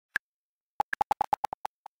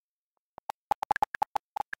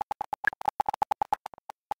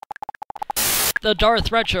The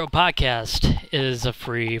Darth Retro Podcast is a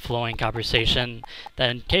free-flowing conversation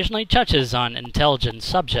that occasionally touches on intelligent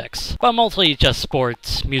subjects, but mostly just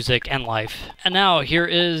sports, music, and life. And now, here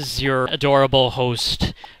is your adorable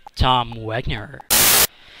host, Tom Wagner.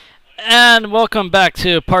 And welcome back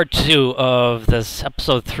to part 2 of this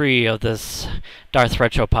episode 3 of this Darth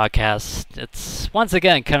Retro Podcast. It's once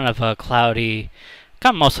again kind of a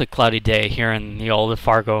mostly cloudy day here in the old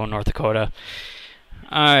Fargo, North Dakota.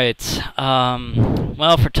 Alright,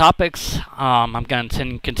 well, for topics, I'm going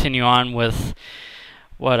to continue on with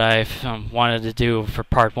what I've wanted to do for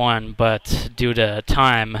part 1, but due to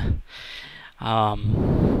time,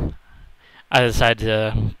 I decided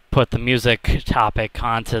to put the music topic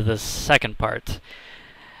onto the second part.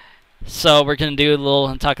 So we're going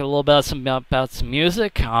to talk a little about some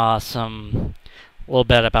music, a little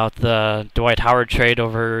bit about the Dwight Howard trade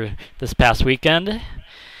over this past weekend.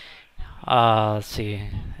 Let's see.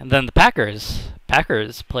 And then the Packers.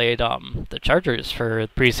 Packers played the Chargers for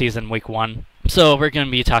preseason week 1. So we're going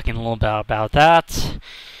to be talking a little bit about that.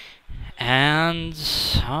 And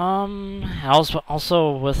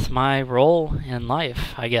also with my role in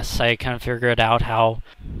life. I guess I kind of figured out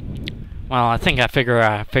I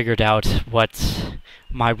figured out what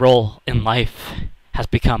my role in life has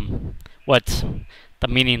become. What the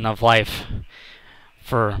meaning of life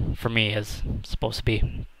for me is supposed to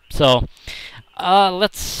be. So,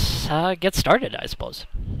 let's get started, I suppose.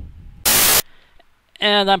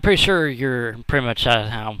 And I'm pretty sure you're pretty much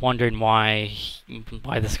wondering why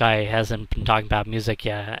this guy hasn't been talking about music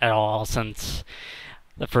yet at all since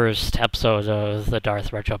the first episode of the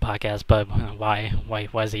Darth Retro Podcast. But why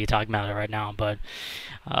is he talking about it right now? But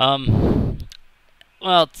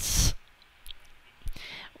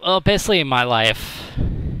basically my life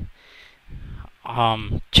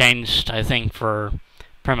changed, I think, for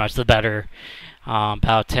pretty much the better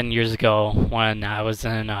about 10 years ago when I was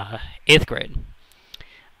in 8th grade.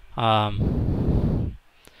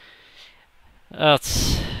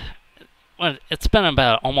 It's been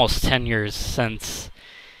about almost 10 years since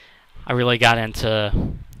I really got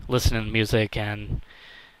into listening to music and,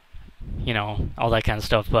 all that kind of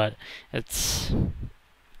stuff, but it's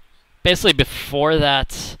basically before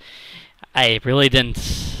that I really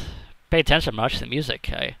didn't pay attention much to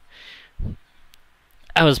music.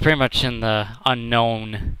 I was pretty much in the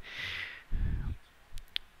unknown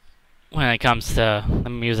when it comes to the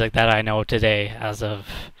music that I know today as of,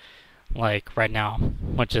 right now,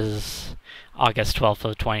 which is August 12th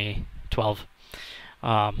of 2012.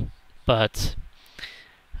 But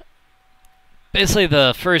basically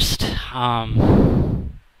the first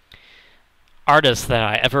artist that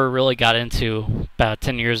I ever really got into about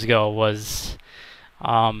 10 years ago was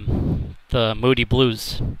the Moody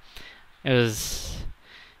Blues. It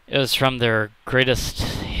was from their greatest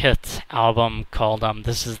hits album called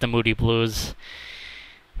This Is the Moody Blues.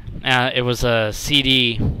 It was a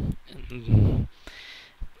CD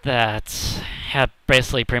that had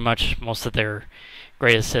basically pretty much most of their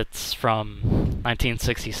greatest hits from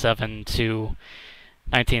 1967 to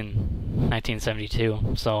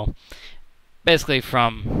 1972. So basically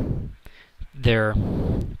from their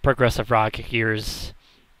progressive rock years,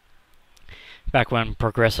 back when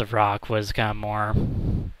progressive rock was kind of more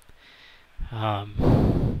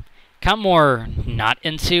not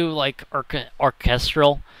into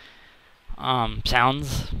orchestral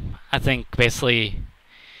sounds. I think basically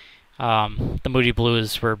the Moody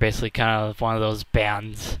Blues were basically kind of one of those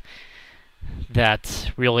bands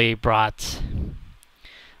that really brought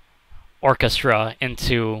orchestra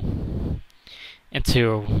into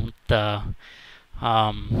the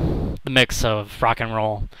mix of rock and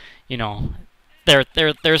roll.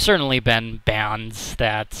 There's certainly been bands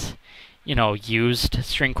that used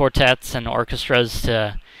string quartets and orchestras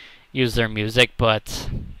to use their music, but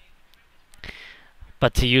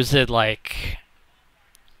to use it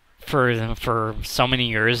for so many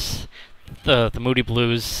years, the Moody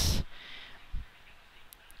Blues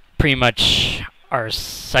pretty much are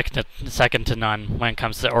second to none when it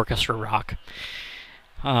comes to orchestra rock.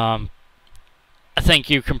 I think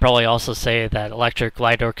you can probably also say that Electric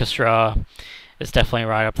Light Orchestra is definitely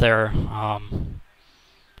right up there.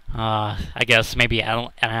 I guess maybe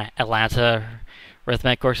Atlanta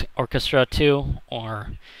Rhythmic Orchestra too,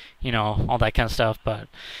 or all that kind of stuff. But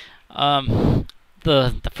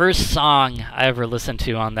the first song I ever listened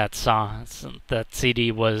to on that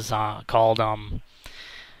CD was called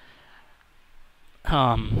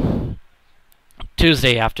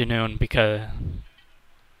Tuesday Afternoon,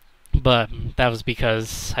 but that was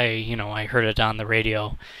because I heard it on the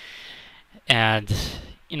radio, and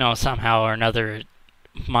somehow or another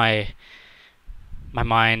my my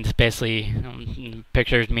mind basically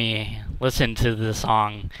pictures me listening to the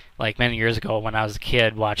song like many years ago when I was a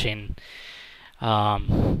kid watching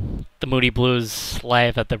the Moody Blues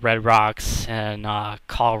live at the Red Rocks in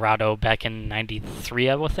Colorado back in '93,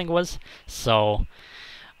 I think it was. So,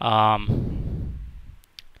 um,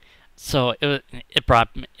 it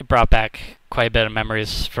brought back quite a bit of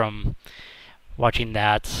memories from watching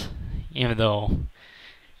that. Even though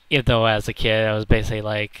even though as a kid I was basically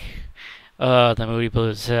like, the Moody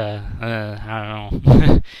Blues, I don't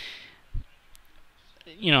know.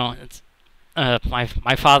 It's my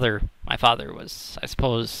father was, I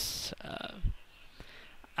suppose, I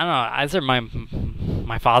don't know, either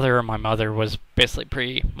my father or my mother was basically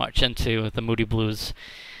pretty much into the Moody Blues,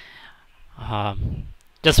 um,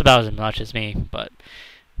 just about as much as me, but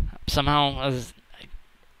somehow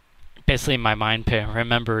basically my mind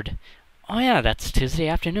remembered, oh yeah, that's Tuesday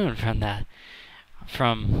afternoon from that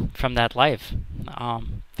live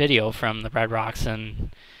video from the Red Rocks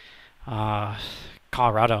in uh,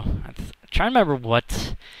 Colorado. Trying to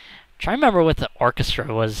remember what the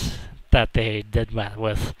orchestra was that they did that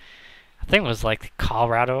with. I think it was like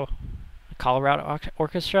Colorado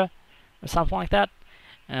Orchestra or something like that.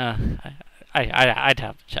 Uh, I'd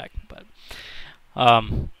have to check, but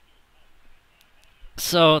um,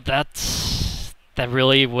 so that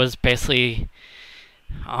really was basically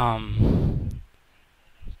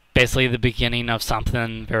the beginning of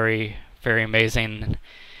something very, very amazing.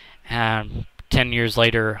 And 10 years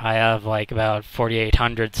later, I have like about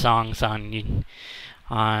 4,800 songs on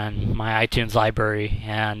my iTunes library,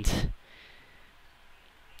 and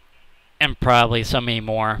probably so many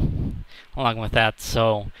more along with that.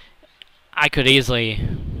 So I could easily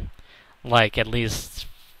like at least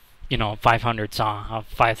 5,000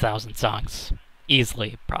 songs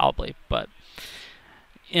easily, probably. But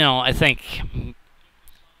I think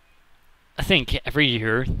every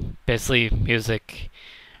year, basically, music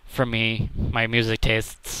for me, my music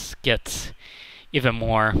tastes gets even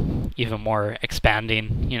more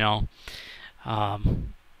expanding.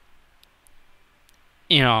 Um,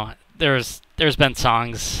 there's been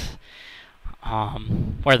songs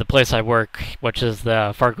where the place I work, which is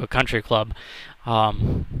the Fargo Country Club,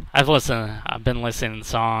 I've been listening to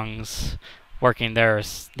songs working there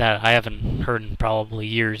that I haven't heard in probably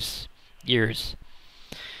years.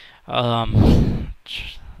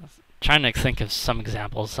 Trying to think of some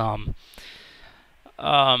examples. Um,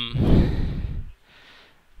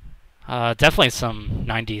 Definitely some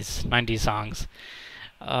 '90s songs.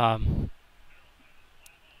 Um,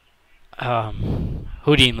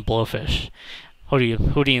 Hootie and the Blowfish.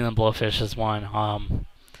 Hootie and the Blowfish is one.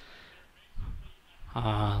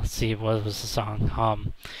 Let's see, what was the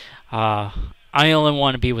song? Uh, I only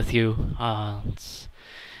want to be with you. It's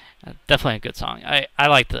definitely a good song. I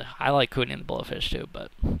like Hootie and the Blowfish too,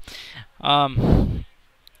 but um,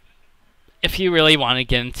 if you really want to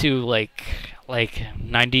get into like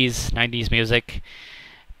 '90s music,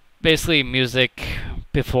 basically music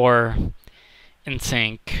before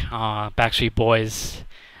NSYNC, Backstreet Boys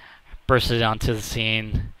bursted onto the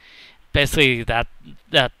scene. Basically, that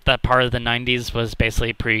part of the '90s was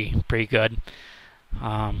basically pretty good.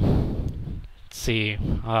 Let's see,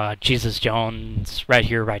 Jesus Jones, Right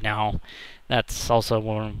Here, Right Now. That's also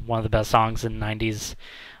one of the best songs in the '90s.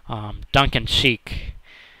 Duncan Sheik.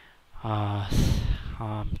 Uh,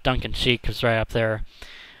 Duncan Sheik is right up there.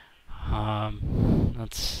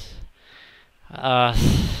 That's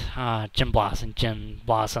Jim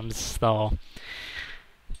Blossoms, though.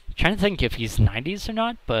 Trying to think if he's '90s or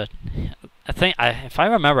not, but if I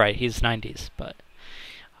remember right, he's '90s. But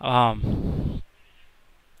um,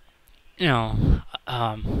 you know,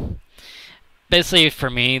 basically for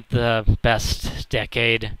me, the best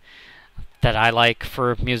decade that I like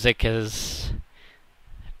for music is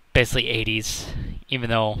basically '80s. Even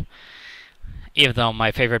though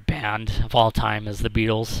my favorite band of all time is the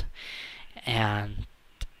Beatles, and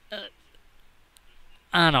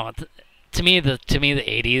I don't know. To me the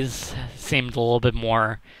 '80s seemed a little bit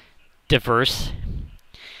more diverse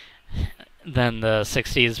than the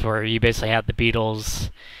 '60s, where you basically had the Beatles,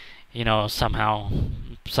 somehow,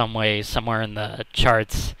 some way, somewhere in the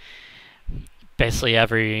charts, basically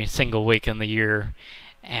every single week in the year,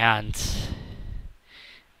 and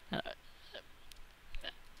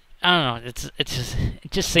I don't know. It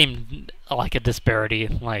just seemed like a disparity.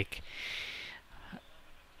 Like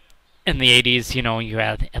in the '80s, you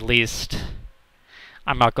had at least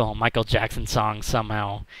Michael Jackson songs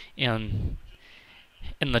somehow in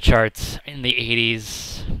the charts. In the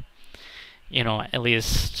 '80s, at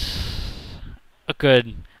least a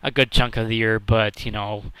good chunk of the year. But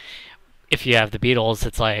if you have the Beatles,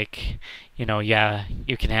 it's like, yeah,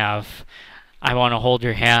 you can have I Want to Hold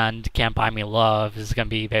Your Hand, Can't Buy Me Love is going to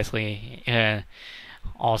be basically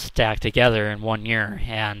all stacked together in 1 year,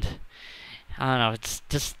 and I don't know, it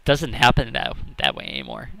just doesn't happen that way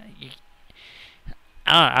anymore.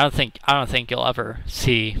 I don't think you'll ever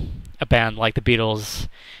see a band like the Beatles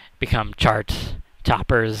become chart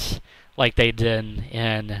toppers like they did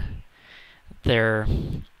in their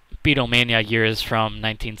Beatlemania years from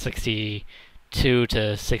 1962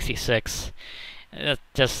 to 66. It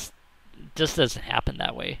just doesn't happen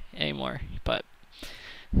that way anymore. But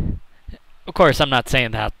of course, I'm not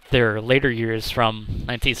saying that their later years from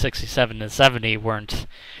 1967 to 70 weren't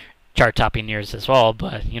chart-topping years as well.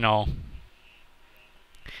 But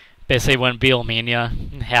basically when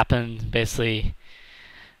Beatlemania happened, basically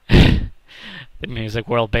the music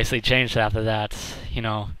world basically changed after that.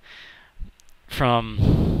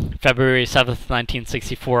 From February 7th,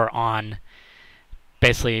 1964 on,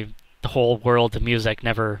 basically the whole world of music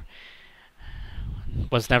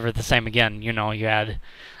was never the same again. You had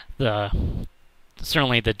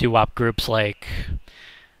certainly the doo-wop groups like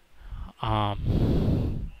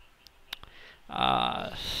I'm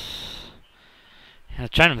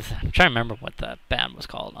trying to remember what that band was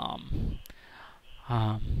called.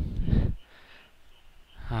 At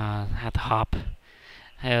the Hop.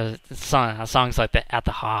 Songs like that, At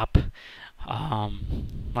the Hop.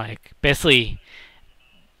 Like basically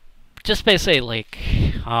like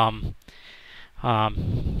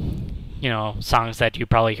songs that you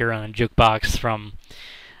probably hear on a jukebox from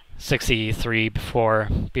 '63 before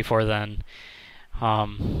then.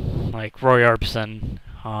 Like Roy Orbison.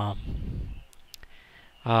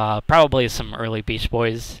 Probably some early Beach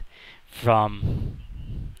Boys from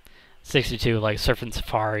 '62, like Surfin'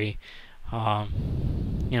 Safari, all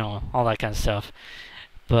that kind of stuff.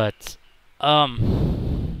 But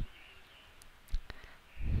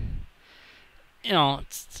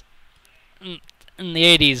it's, in the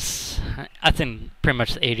 '80s, I think pretty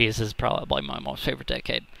much the '80s is probably my most favorite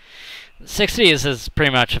decade. The '60s is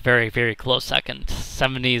pretty much a very, very close second.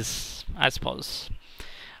 '70s, I suppose.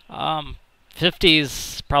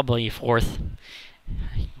 '50s probably fourth.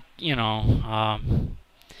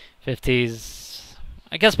 50s,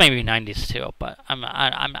 I guess maybe '90s too, but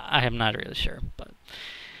I am not really sure. But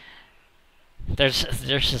there's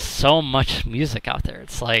just so much music out there.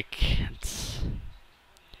 It's like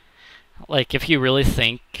if you really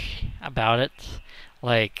think about it,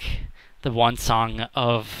 like the one song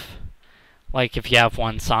of, like if you have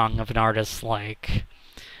one song of an artist like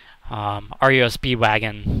REO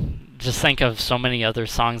Speedwagon, just think of so many other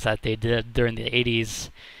songs that they did during the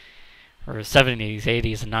 '80s or '70s,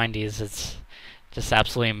 '80s, and '90s. It's just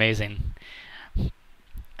absolutely amazing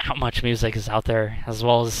how much music is out there, as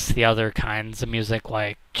well as the other kinds of music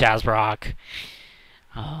like jazz rock,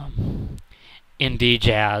 indie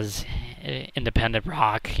jazz, independent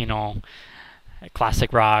rock,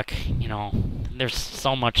 classic rock. There's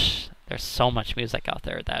so much music out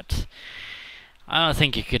there that I don't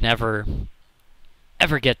think you could ever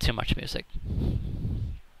get too much music.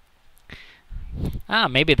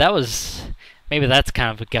 Maybe that's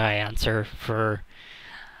kind of a guy answer for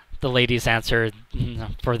the ladies' answer,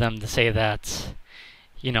 for them to say that,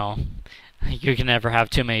 you can never have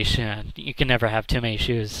too many shoes.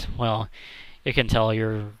 Well, you can tell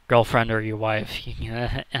your girlfriend or your wife,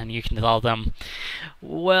 and you can tell them,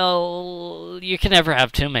 well, you can never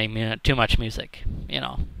have too much music,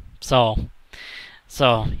 So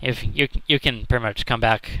if you can pretty much come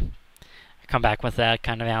back with that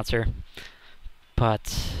kind of answer,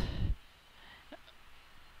 but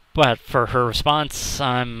for her response,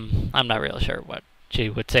 I'm not really sure what she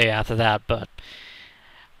would say after that. But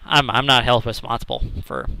I'm not held responsible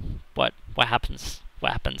for what happens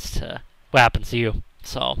to you.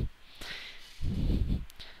 So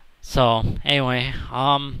anyway,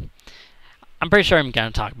 I'm pretty sure I'm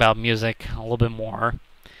gonna talk about music a little bit more.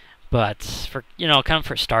 But for kind of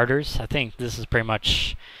for starters, I think this is pretty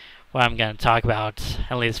much what I'm going to talk about,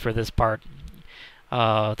 at least for this part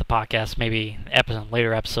of the podcast. Maybe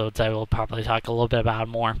later episodes I will probably talk a little bit about it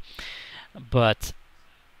more. But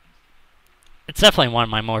it's definitely one of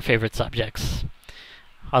my more favorite subjects,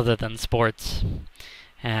 other than sports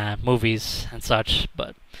and movies and such.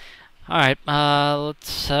 But alright,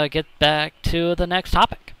 let's get back to the next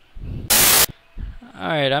topic.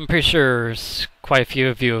 Alright, I'm pretty sure quite a few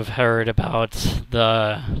of you have heard about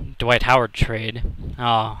the Dwight Howard trade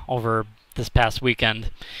over this past weekend.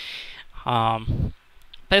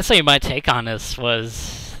 Basically, my take on this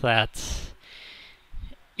was that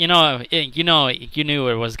you knew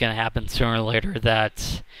it was going to happen sooner or later,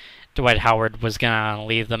 that Dwight Howard was gonna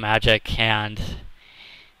leave the Magic and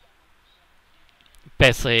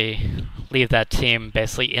basically leave that team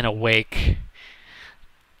basically in a wake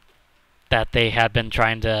that they had been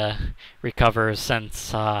trying to recover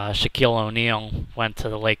since Shaquille O'Neal went to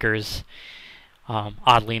the Lakers.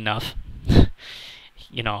 Oddly enough,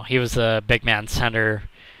 he was a big man center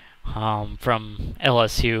from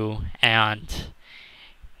LSU, and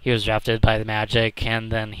he was drafted by the Magic, and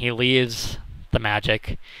then he leaves the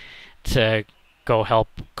Magic to go help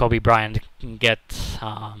Kobe Bryant get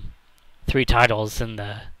 3 titles in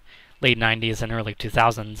the late 90s and early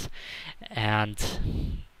 2000s,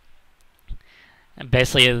 and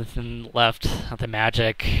basically left the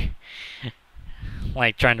Magic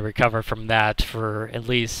like trying to recover from that for at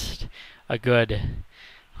least a good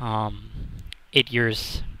 8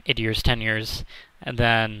 years, 10 years, and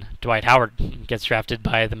then Dwight Howard gets drafted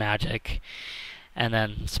by the Magic, and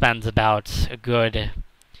then spends about a good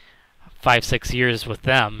 5-6 years with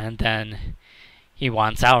them, and then he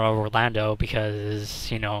wants out of Orlando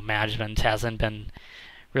because management hasn't been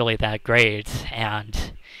really that great,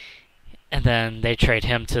 and then they trade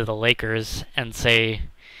him to the Lakers and say,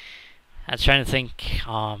 I was trying to think,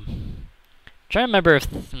 trying to remember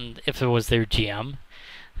if it was their GM,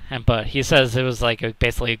 but he says it was like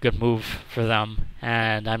basically a good move for them,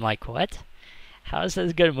 and I'm like, what? How is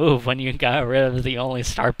this a good move when you got rid of the only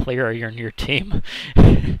star player in your team?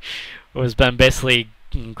 It has been basically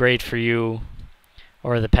great for you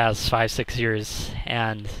over the past 5-6 years,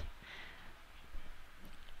 and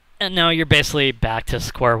now you're basically back to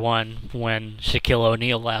square one when Shaquille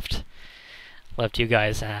O'Neal left you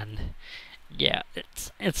guys, and yeah,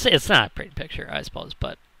 it's not a pretty picture, I suppose,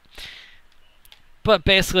 but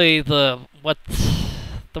basically the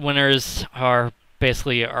winners are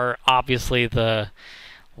obviously the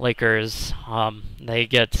Lakers. They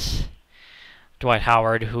get Dwight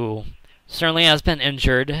Howard, who certainly has been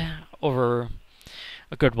injured over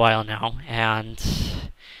a good while now, and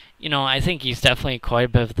I think he's definitely quite a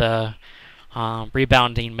bit of the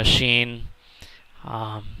rebounding machine.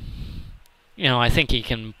 I think he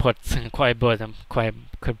can put quite a bit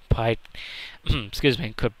could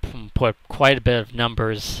put quite a bit of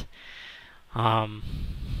numbers for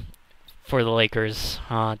the Lakers.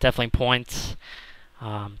 Definitely points,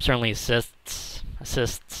 certainly assists.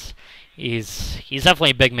 He's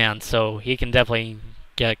definitely a big man, so he can definitely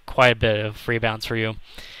get quite a bit of rebounds for you.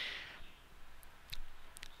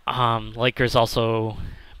 Lakers also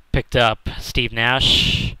picked up Steve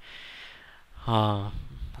Nash. I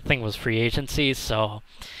think it was free agency, so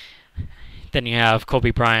then you have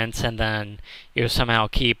Kobe Bryant, and then you somehow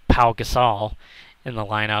keep Pau Gasol in the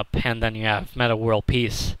lineup, and then you have Metta World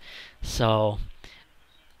Peace. So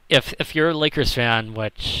if you're a Lakers fan,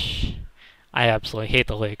 which I absolutely hate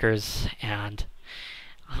the Lakers, and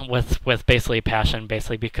with basically passion,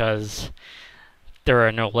 basically because there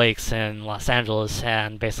are no lakes in Los Angeles,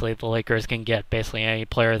 and basically the Lakers can get basically any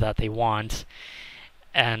player that they want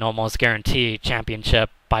and almost guarantee championship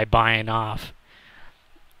by buying off.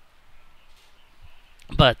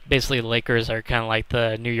 But basically the Lakers are kind of like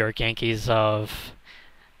the New York Yankees of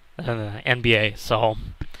the NBA. So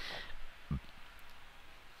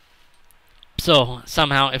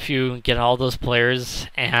somehow if you get all those players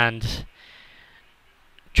and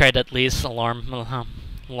trade at least Lamar.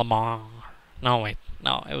 No, wait.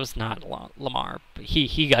 No, it was not Lamar.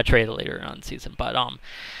 He got traded later on in the season. But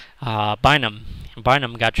Bynum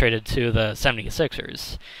got traded to the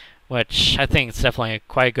 76ers, which I think is definitely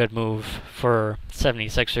quite a good move for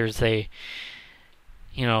 76ers. They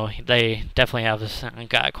definitely have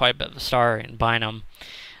got quite a bit of a star in Bynum.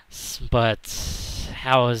 But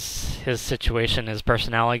how is his situation, his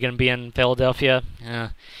personality going to be in Philadelphia?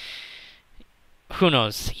 Who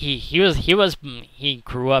knows? He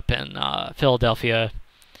grew up in Philadelphia,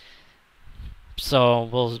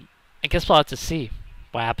 so I guess we'll have to see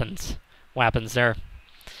what happens there.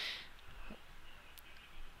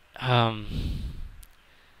 Some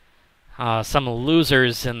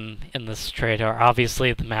losers in this trade are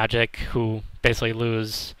obviously the Magic, who basically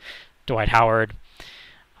lose Dwight Howard.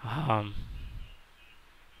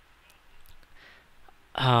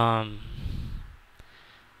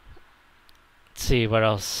 Let's see what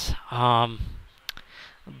else. I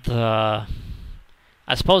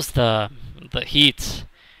suppose the Heat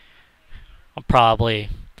are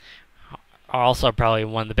also probably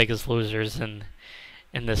one of the biggest losers in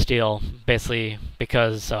this deal, basically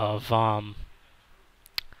because of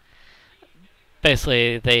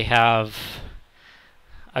basically they have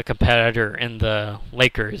a competitor in the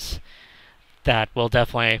Lakers that will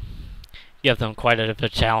definitely give them quite a bit of a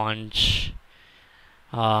challenge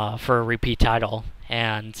for a repeat title,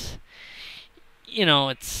 and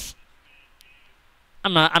it's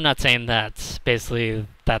I'm not saying that basically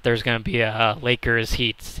that there's going to be a Lakers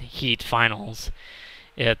Heat finals.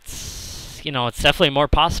 It's definitely more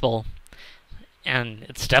possible, and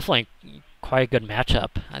it's definitely quite a good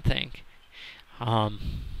matchup, I think. Um,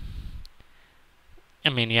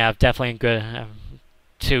 you have definitely good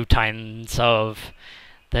two titans of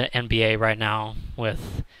the NBA right now,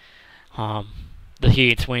 with the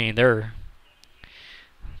Heat winning their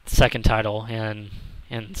second title in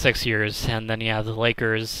 6 years, and then you have the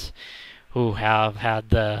Lakers, who have had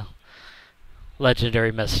the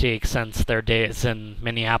legendary mystique since their days in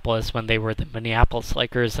Minneapolis, when they were the Minneapolis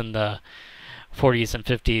Lakers in the 40s and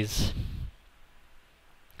 50s.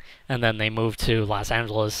 And then they moved to Los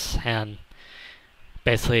Angeles and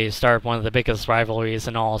basically started one of the biggest rivalries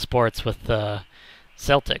in all sports with the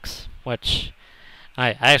Celtics, which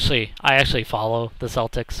I actually follow the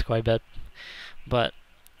Celtics quite a bit. But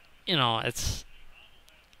it's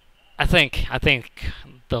I think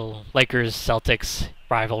the Lakers Celtics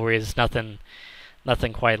rivalry is nothing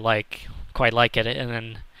quite like it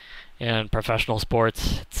in professional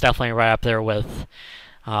sports. It's definitely right up there with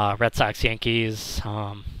Red Sox Yankees,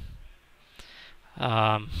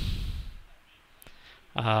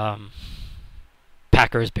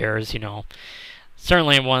 Packers Bears.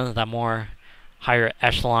 Certainly one of the more higher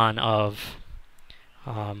echelon of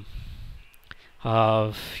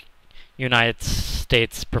United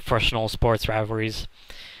States professional sports rivalries.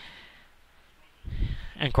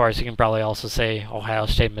 And of course, you can probably also say Ohio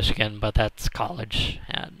State, Michigan, but that's college.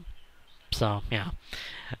 And so, yeah.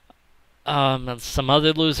 Some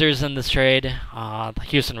other losers in this trade, the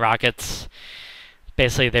Houston Rockets.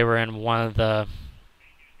 Basically, they were in one of the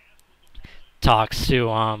talks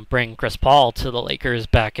to bring Chris Paul to the Lakers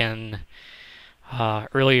back in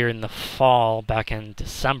earlier in the fall, back in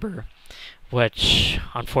December, which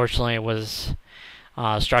unfortunately was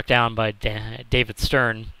struck down by David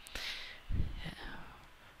Stern,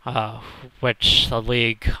 which the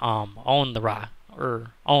league owned the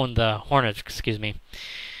Hornets, excuse me,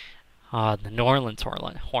 the New Orleans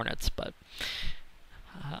Hornets. But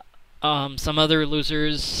some other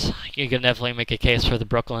losers, you can definitely make a case for the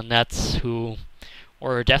Brooklyn Nets, who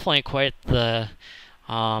were definitely quite the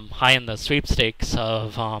high in the sweepstakes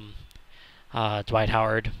of Dwight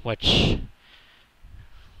Howard, which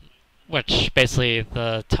basically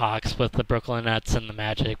the talks with the Brooklyn Nets and the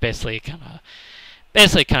Magic basically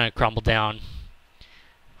kind of crumbled down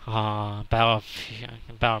about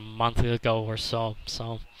a month ago or so.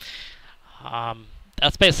 So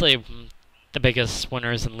that's basically the biggest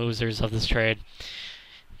winners and losers of this trade.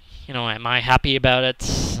 Am I happy about it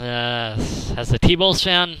as a T-Bulls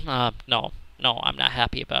fan? No, I'm not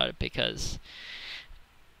happy about it, because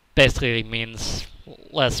basically it means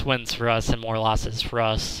less wins for us and more losses for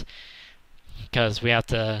us, because we have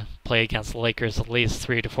to play against the Lakers at least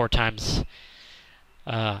 3 to 4 times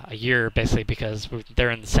a year, basically, because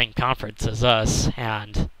they're in the same conference as us,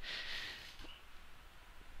 and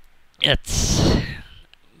it's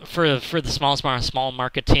for the small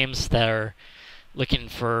market teams that are looking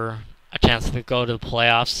for a chance to go to the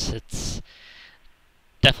playoffs. It's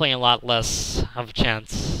definitely a lot less of a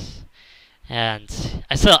chance, and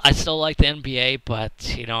I still like the NBA, but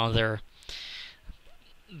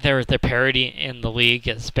their parity in the league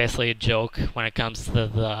is basically a joke when it comes to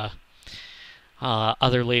the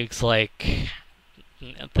other leagues like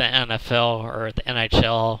the NFL or the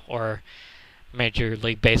NHL or Major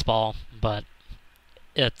League Baseball. But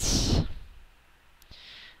it's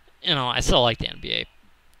I still like the NBA.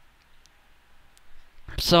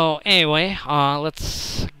 So anyway,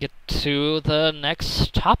 let's get to the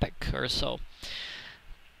next topic or so.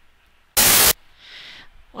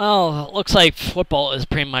 Well, it looks like football is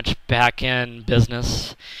pretty much back in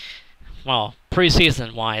business. Well,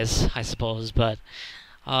 preseason-wise, I suppose, but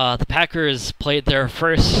the Packers played their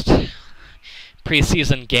first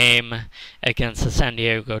preseason game against the San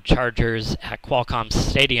Diego Chargers at Qualcomm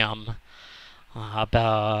Stadium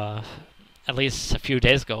about at least a few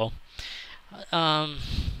days ago. I'm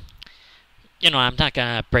not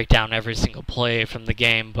going to break down every single play from the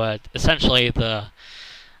game, but essentially the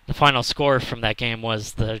final score from that game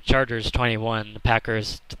was the Chargers 21, the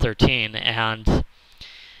Packers 13, and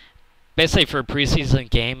basically for a preseason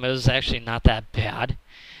game, it was actually not that bad.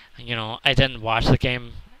 I didn't watch the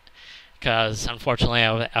game because unfortunately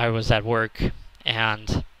I was at work,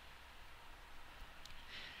 and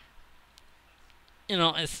it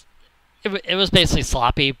was basically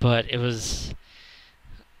sloppy, but it was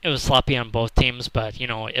sloppy on both teams, but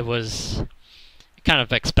it was kind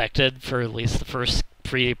of expected for at least the first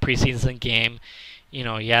preseason game. you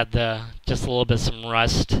had the just a little bit some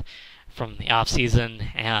rust from the off season,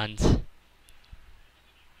 and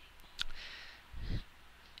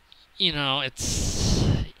it's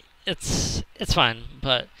fine.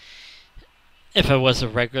 But if it was a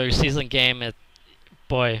regular season game,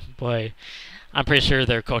 boy, I'm pretty sure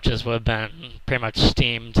their coaches would have been pretty much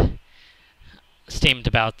steamed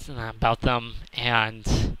about them,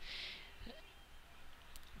 and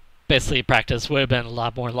basically practice would have been a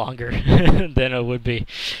lot more longer than it would be.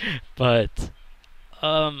 But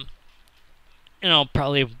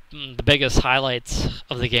probably the biggest highlights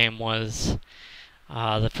of the game was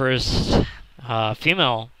the first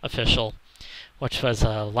female official, which was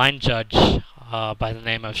a line judge by the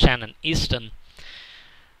name of Shannon Easton.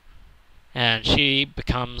 And she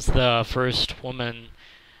becomes the first woman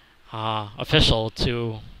official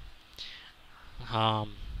to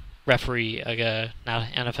referee a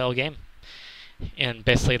NFL game in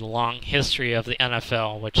basically the long history of the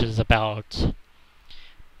NFL, which is about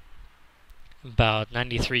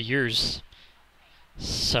 93 years.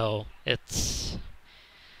 So it's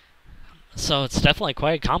definitely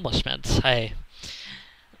quite an accomplishment.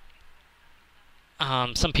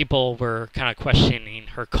 Some people were kind of questioning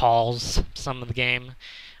her calls some of the game,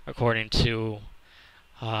 according to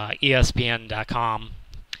ESPN.com,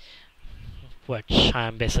 which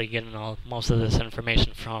I'm basically getting most of this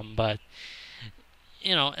information from. But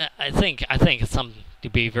I think it's something to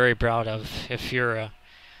be very proud of if you're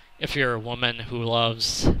a woman who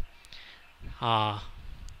loves the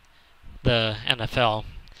NFL.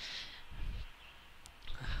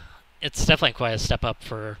 It's definitely quite a step up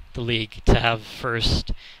for the league to have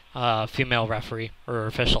first female referee or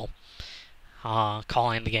official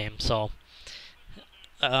calling the game. So,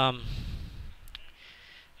 I'm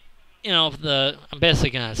basically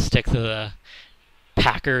gonna stick to the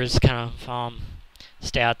Packers kind of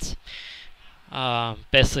stats.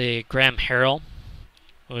 Basically, Graham Harrell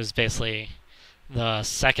was basically the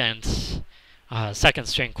second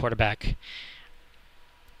string quarterback.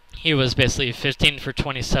 He was basically 15 for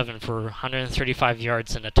 27 for 135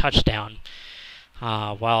 yards and a touchdown,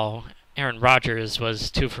 while Aaron Rodgers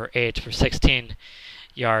was 2 for 8 for 16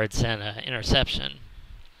 yards and an interception.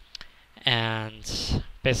 And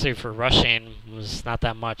basically for rushing was not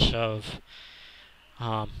that much of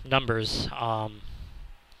numbers.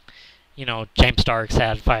 James Starks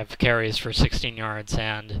had 5 carries for 16 yards,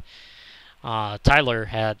 and Tyler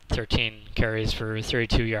had 13 carries for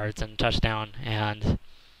 32 yards and a touchdown, and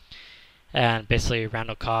basically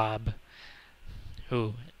Randall Cobb,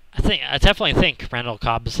 who I definitely think Randall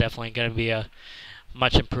Cobb is definitely going to be a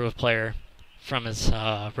much improved player from his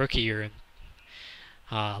rookie year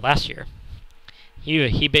last year.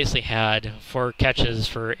 He basically had 4 catches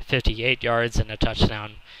for 58 yards and a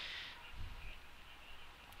touchdown.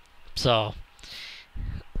 So,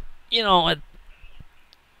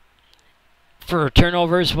 for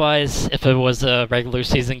turnovers wise, if it was a regular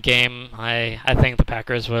season game, I think the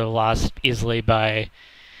Packers would have lost easily by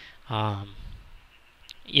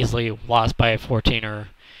 14 or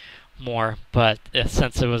more. But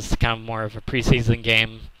since it was kind of more of a preseason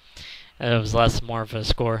game, it was more of a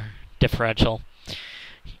score differential.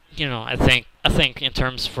 I think in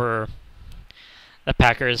terms for the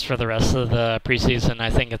Packers for the rest of the preseason,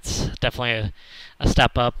 I think it's definitely a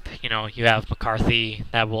step up. You have McCarthy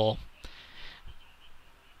that will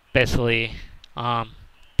basically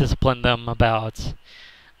discipline them about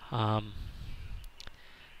on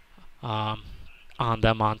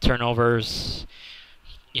turnovers.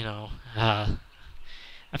 If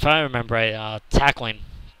I remember right, tackling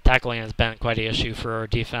has been quite an issue for our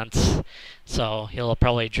defense, so he'll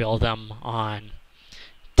probably drill them on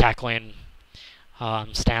tackling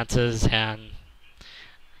stances and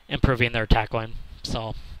improving their tackling.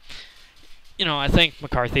 So, I think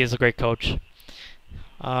McCarthy is a great coach.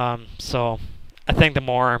 So I think the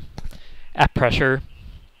more at pressure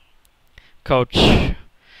coach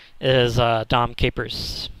is Dom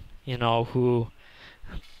Capers, who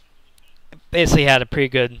basically had a pretty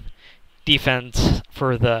good defense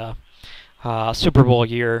for the Super Bowl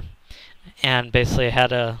year, and basically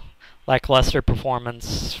had a lackluster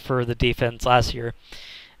performance for the defense last year.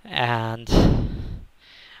 And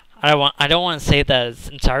I don't want to say that it's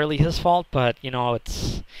entirely his fault, but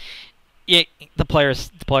the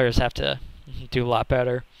players have to do a lot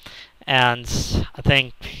better. And I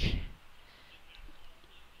think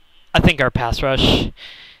our pass rush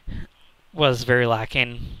was very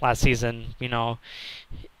lacking last season.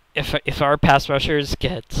 If our pass rushers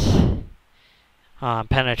get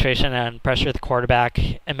penetration and pressure the quarterback,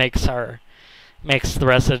 it makes the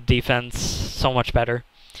rest of the defense so much better,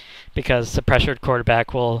 because the pressured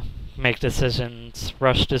quarterback will make decisions,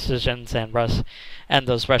 rush decisions, and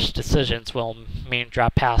those rush decisions will mean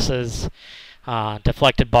drop passes,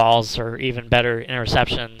 deflected balls, or even better,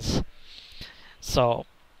 interceptions. So,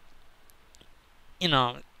 you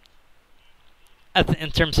know,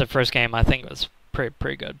 in terms of first game, I think it was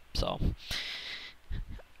pretty good. So,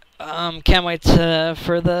 can't wait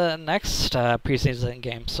for the next preseason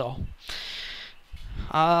game. So,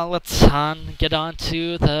 let's get on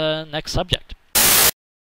to the next subject.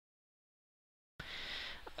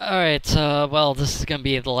 Alright, well, this is going to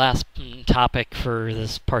be the last topic for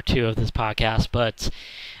this part 2 of this podcast, but,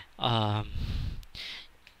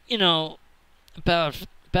 you know,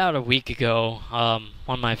 about a week ago,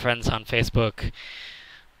 one of my friends on Facebook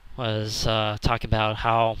was talking about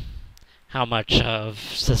how much of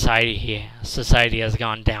society has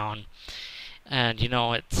gone down, and, you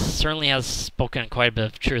know, it certainly has spoken quite a bit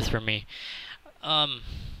of truth for me.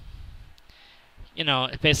 You know,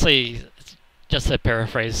 it basically, just to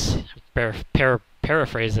paraphrase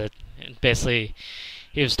it, basically,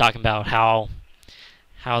 he was talking about how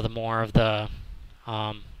the more of the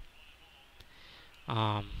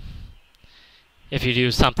if you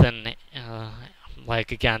do something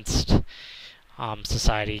like against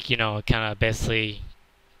society, you know, kind of basically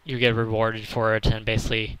you get rewarded for it, and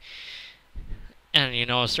basically, and you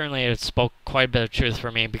know, certainly it spoke quite a bit of truth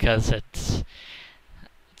for me, because it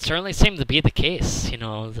certainly seemed to be the case, you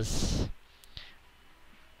know, this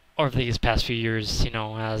over these past few years, you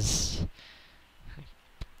know, as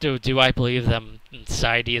do I believe that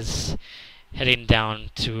society is heading down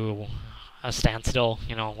to a standstill,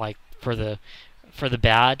 you know, like for the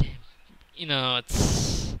bad. You know,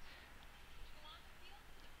 it's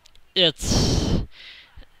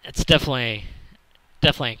definitely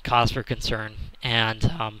cause for concern,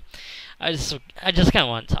 and I just kind of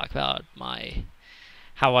want to talk about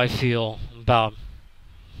how I feel about,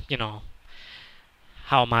 you know,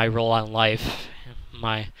 how my role in life,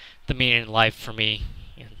 the meaning in life for me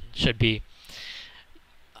should be.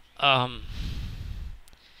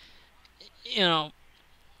 You know,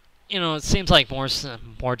 it seems like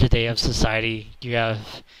more today of society, you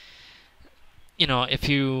have, you know, if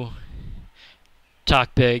you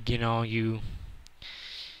talk big, you know,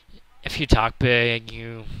 if you talk big,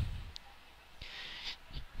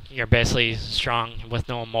 you're basically strong with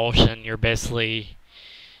no emotion. You're basically,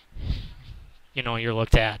 you know, you're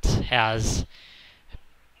looked at as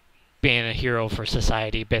being a hero for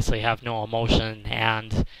society, basically have no emotion,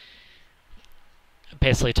 and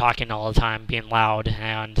basically talking all the time, being loud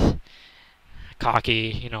and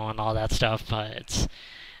cocky, you know, and all that stuff. But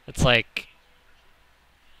it's like,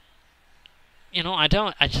 you know, I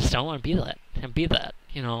just don't want to be that,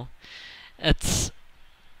 you know. It's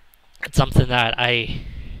something that I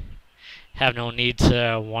have no need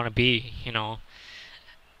to want to be, you know.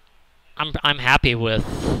 I'm happy with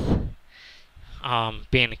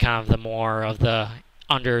being kind of the more of the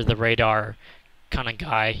under the radar kind of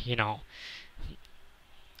guy, you know,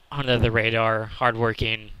 under the radar,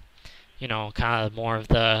 hardworking, you know, kind of more of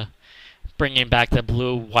the bringing back the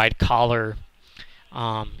blue white collar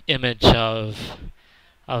image of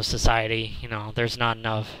society. You know, there's not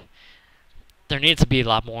enough. There needs to be a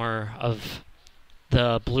lot more of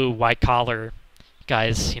the blue white collar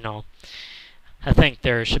guys, you know. I think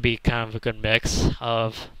there should be kind of a good mix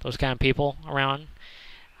of those kind of people around,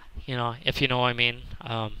 you know, if you know what I mean.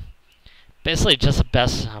 Basically, just the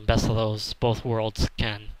best of those both worlds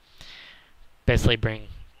can basically bring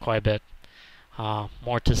quite a bit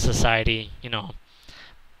more to society, you know.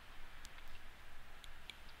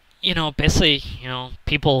 You know, basically, you know,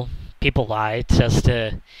 people lie just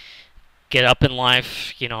to get up in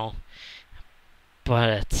life, you know, but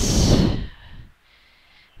it's,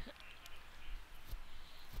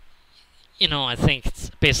 you know, I think it's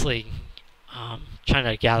basically trying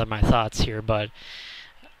to gather my thoughts here, but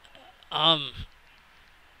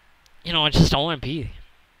you know, I just don't want to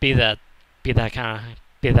be that kind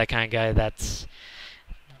of guy that's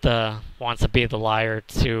wants to be the liar,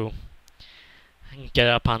 to get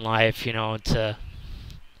up on life, you know, to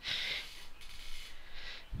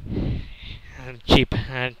cheap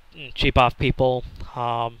off people.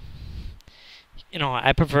 You know,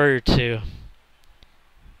 I prefer to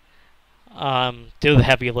do the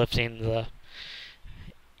heavy lifting, the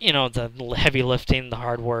heavy lifting, the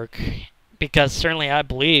hard work, because certainly I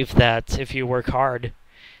believe that if you work hard,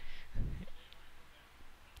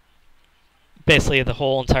 basically the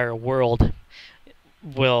whole entire world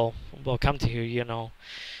will come to you, you know.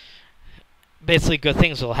 Basically good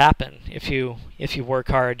things will happen if you work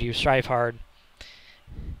hard, you strive hard.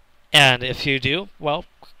 And if you do, well,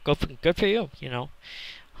 good for you, you know.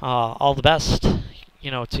 All the best.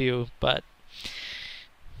 to you, but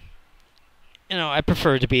I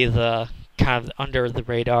prefer to be the kind of under the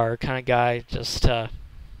radar kind of guy, just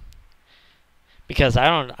because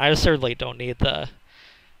I certainly don't need the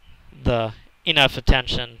enough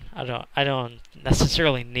attention. I don't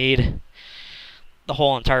necessarily need the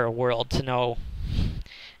whole entire world to know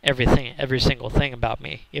every single thing about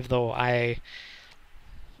me, even though I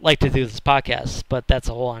like to do this podcast, but that's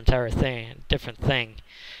a whole entire thing, different thing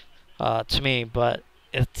to me. But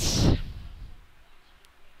it's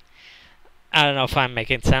I don't know if I'm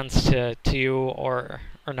making sense to you or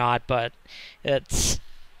not, but it's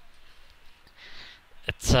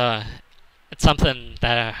it's uh it's something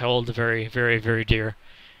that I hold very very very dear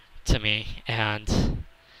to me, and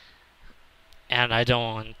I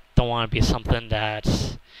don't want to be something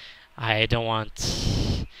that I don't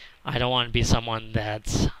want I don't want to be someone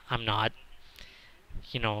that I'm not.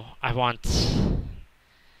 I want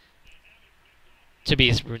to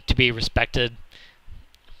be respected,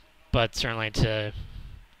 but certainly to.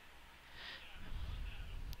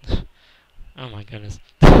 Oh my goodness.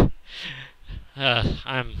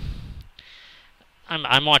 I'm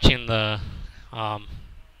I'm watching the um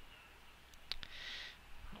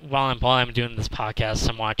while I'm doing this podcast,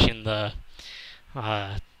 I'm watching the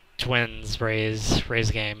uh, Twins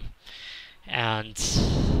Rays game, and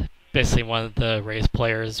basically one of the Rays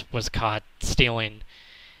players was caught stealing,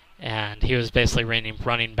 and he was basically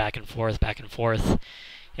running back and forth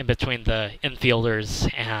in between the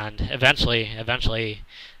infielders, and eventually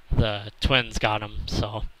the Twins got him.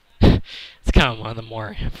 So it's kind of one of the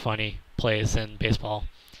more funny plays in baseball.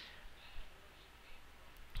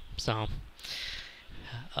 So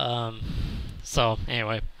um, so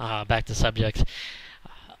anyway, back to subject.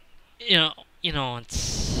 You know,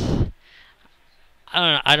 it's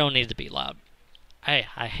I don't need to be loud.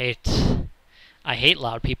 I hate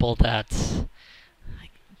loud people that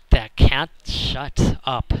can't shut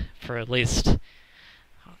up for at least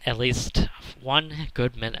 1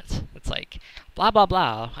 good minute. It's like blah blah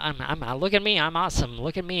blah. Look at me. I'm awesome.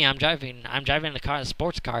 Look at me. I'm driving a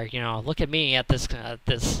sports car. Look at me at this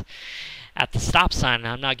at the stop sign.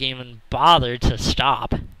 I'm not even bothered to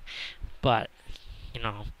stop. But you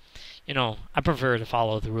know, I prefer to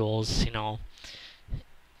follow the rules.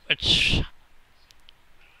 Which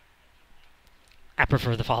I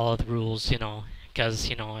prefer to follow the rules. Because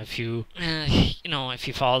if you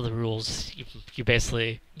follow the rules, you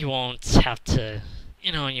basically you won't have to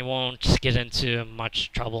you won't get into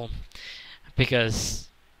much trouble, because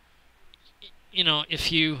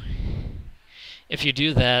if you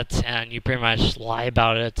do that and you pretty much lie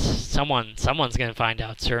about it, someone's gonna find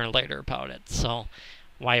out sooner or later about it. So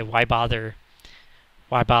why bother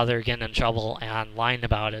getting in trouble and lying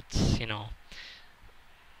about it?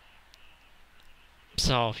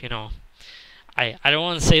 So I don't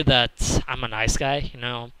want to say that I'm a nice guy,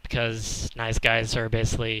 because nice guys are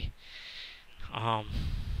basically um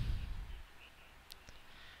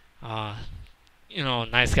uh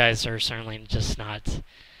nice guys are certainly just not.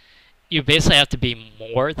 You basically have to be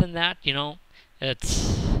more than that.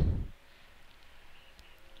 It's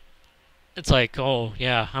it's like, oh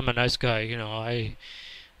yeah, I'm a nice guy.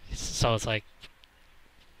 So it's like,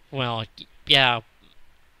 well, yeah,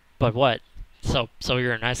 but what? So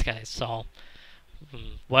you're a nice guy. So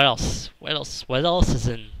what else? What else? What else is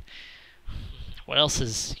in? What else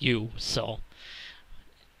is you? So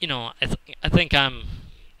I think I'm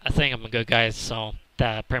a good guy. So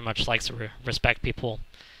that pretty much likes to respect people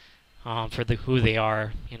for who they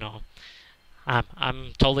are.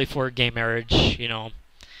 I'm totally for gay marriage.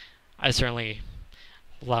 I certainly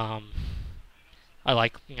um I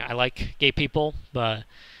like gay people, but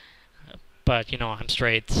I'm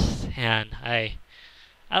straight, and I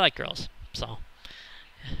like girls. So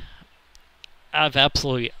I have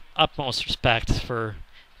absolutely utmost respect for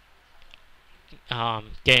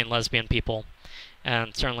gay and lesbian people,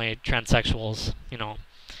 and certainly transsexuals.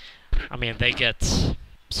 I mean, they get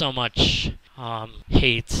so much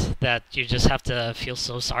hate that you just have to feel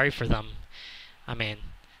so sorry for them. I mean,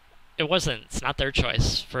 it's not their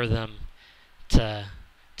choice for them to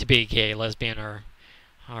be gay, lesbian, or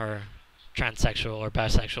transsexual or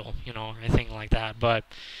bisexual, or anything like that. But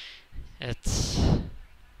it's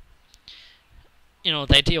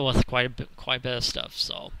they deal with quite a bit of stuff.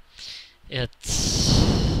 So it's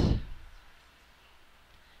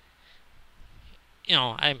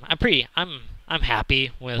I'm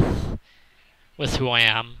happy with who I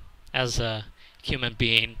am as a human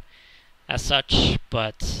being as such.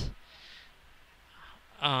 But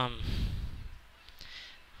um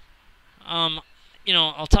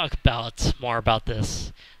I'll talk more about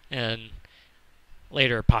this in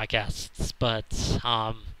later podcasts. But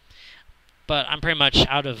I'm pretty much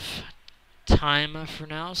out of time for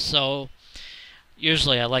now, so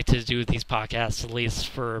usually I like to do these podcasts at least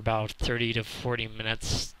for about 30 to 40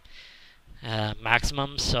 minutes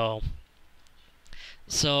maximum. So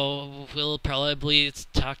we'll probably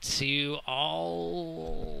talk to you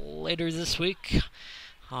all later this week.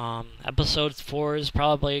 Episode 4 is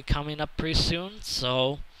probably coming up pretty soon,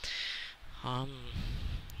 so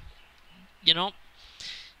you know,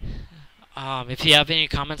 if you have any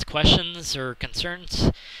comments, questions, or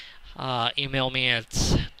concerns, email me at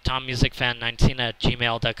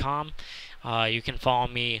tommusicfan19@gmail.com. You can follow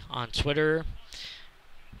me on Twitter.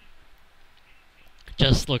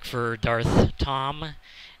 Just look for Darth Tom,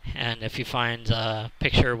 and if you find a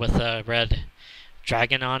picture with a red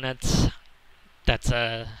dragon on it, that's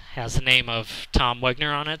has the name of Tom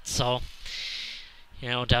Wegner on it. So,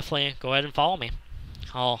 definitely go ahead and follow me.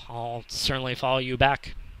 I'll certainly follow you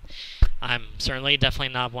back. I'm definitely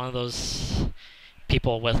not one of those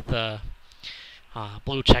people with the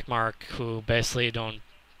blue check mark who basically don't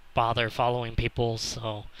bother following people.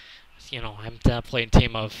 So, I'm definitely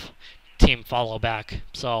team follow back.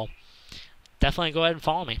 So definitely go ahead and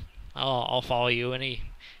follow me. I'll follow you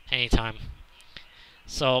anytime.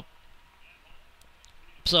 So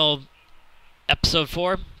episode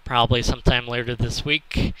 4 probably sometime later this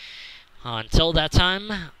week. Until that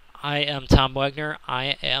time, I am Tom Wegner.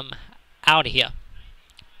 I am out of here.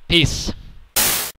 Peace.